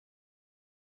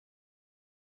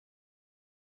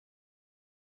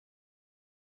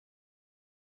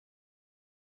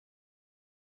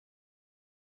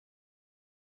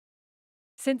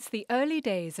Since the early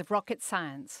days of rocket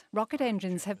science, rocket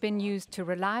engines have been used to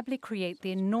reliably create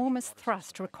the enormous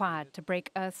thrust required to break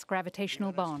Earth's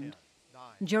gravitational bond.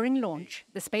 During launch,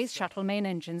 the Space Shuttle main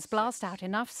engines blast out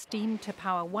enough steam to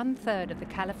power 1/3 of the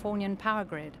Californian power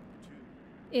grid.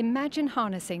 Imagine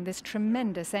harnessing this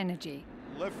tremendous energy.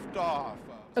 Liftoff.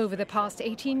 Over the past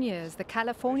 18 years, the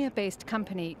California-based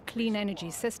company Clean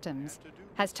Energy Systems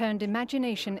has turned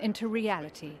imagination into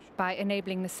reality by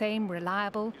enabling the same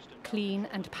reliable, clean,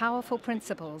 and powerful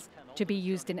principles to be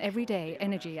used in everyday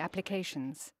energy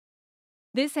applications.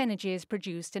 This energy is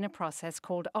produced in a process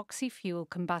called oxy-fuel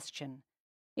combustion,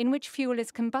 in which fuel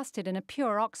is combusted in a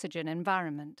pure oxygen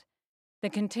environment. The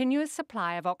continuous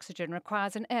supply of oxygen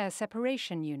requires an air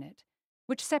separation unit,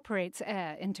 which separates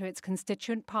air into its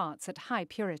constituent parts at high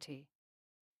purity.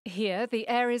 Here, the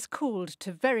air is cooled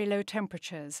to very low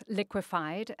temperatures,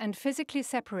 liquefied, and physically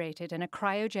separated in a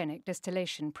cryogenic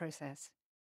distillation process.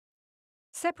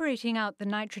 Separating out the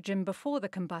nitrogen before the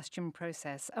combustion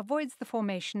process avoids the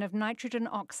formation of nitrogen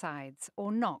oxides,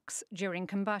 or NOx, during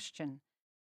combustion.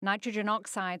 Nitrogen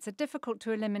oxides are difficult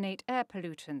to eliminate air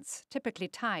pollutants, typically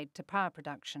tied to power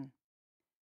production.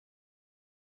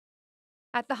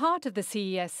 At the heart of the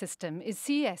CES system is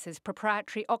CES's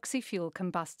proprietary oxy-fuel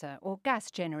combustor, or gas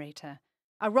generator,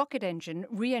 a rocket engine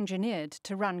re-engineered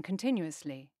to run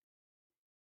continuously.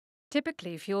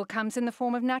 Typically, fuel comes in the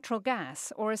form of natural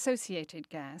gas or associated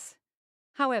gas.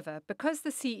 However, because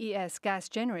the CES gas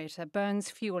generator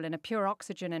burns fuel in a pure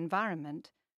oxygen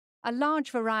environment, a large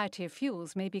variety of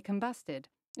fuels may be combusted,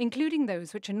 including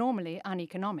those which are normally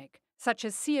uneconomic, such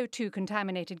as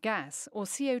CO2-contaminated gas or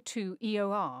CO2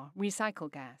 EOR,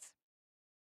 recycled gas.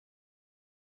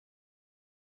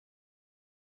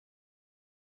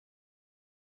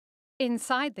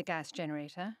 Inside the gas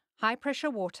generator, high-pressure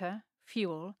water,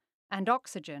 fuel, and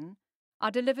oxygen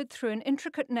are delivered through an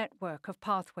intricate network of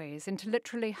pathways into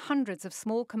literally hundreds of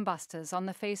small combustors on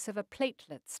the face of a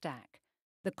platelet stack,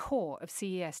 the core of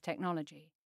CES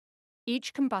technology.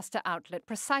 Each combustor outlet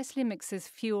precisely mixes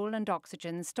fuel and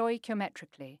oxygen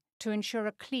stoichiometrically to ensure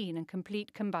a clean and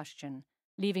complete combustion,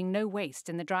 leaving no waste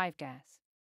in the drive gas.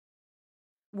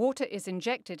 Water is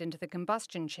injected into the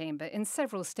combustion chamber in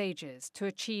several stages to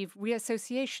achieve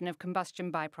reassociation of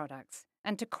combustion byproducts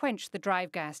and to quench the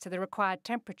drive gas to the required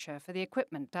temperature for the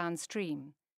equipment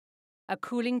downstream. A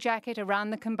cooling jacket around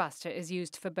the combustor is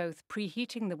used for both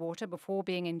preheating the water before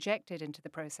being injected into the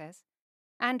process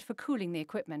and for cooling the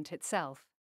equipment itself.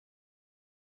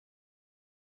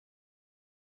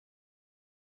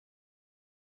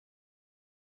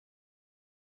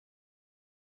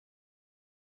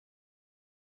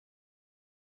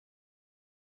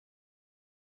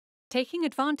 Taking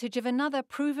advantage of another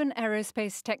proven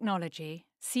aerospace technology,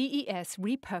 CES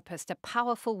repurposed a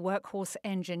powerful workhorse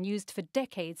engine used for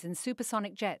decades in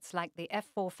supersonic jets like the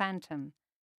F-4 Phantom.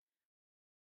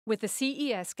 With the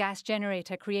CES gas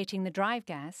generator creating the drive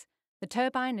gas, the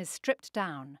turbine is stripped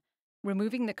down,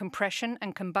 removing the compression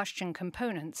and combustion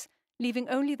components, leaving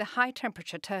only the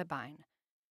high-temperature turbine.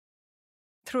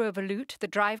 Through a volute, the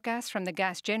drive gas from the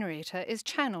gas generator is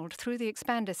channeled through the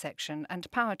expander section and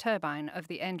power turbine of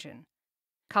the engine.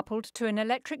 Coupled to an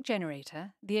electric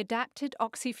generator, the adapted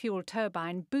oxy-fuel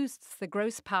turbine boosts the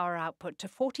gross power output to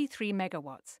 43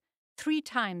 megawatts, 3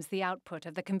 times the output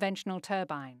of the conventional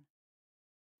turbine.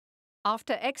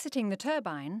 After exiting the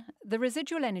turbine, the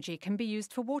residual energy can be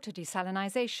used for water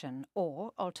desalination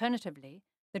or, alternatively,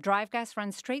 the drive gas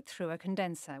runs straight through a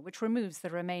condenser which removes the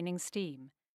remaining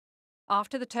steam.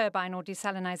 After the turbine or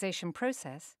desalination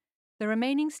process, the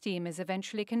remaining steam is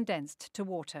eventually condensed to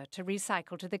water to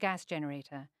recycle to the gas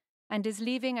generator and is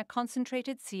leaving a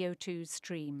concentrated CO2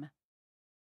 stream.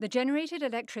 The generated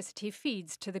electricity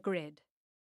feeds to the grid.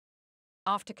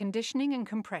 After conditioning and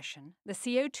compression, the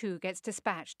CO2 gets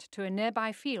dispatched to a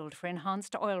nearby field for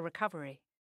enhanced oil recovery.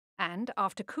 And,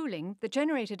 after cooling, the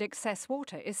generated excess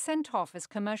water is sent off as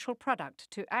commercial product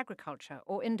to agriculture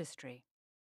or industry.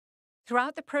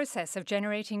 Throughout the process of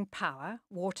generating power,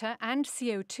 water, and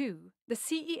CO2, the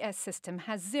CES system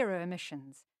has zero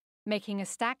emissions, making a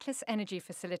stackless energy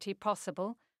facility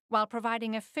possible while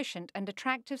providing efficient and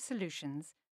attractive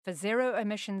solutions for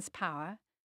zero-emissions power,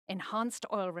 enhanced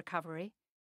oil recovery,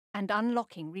 and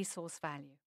unlocking resource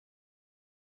value.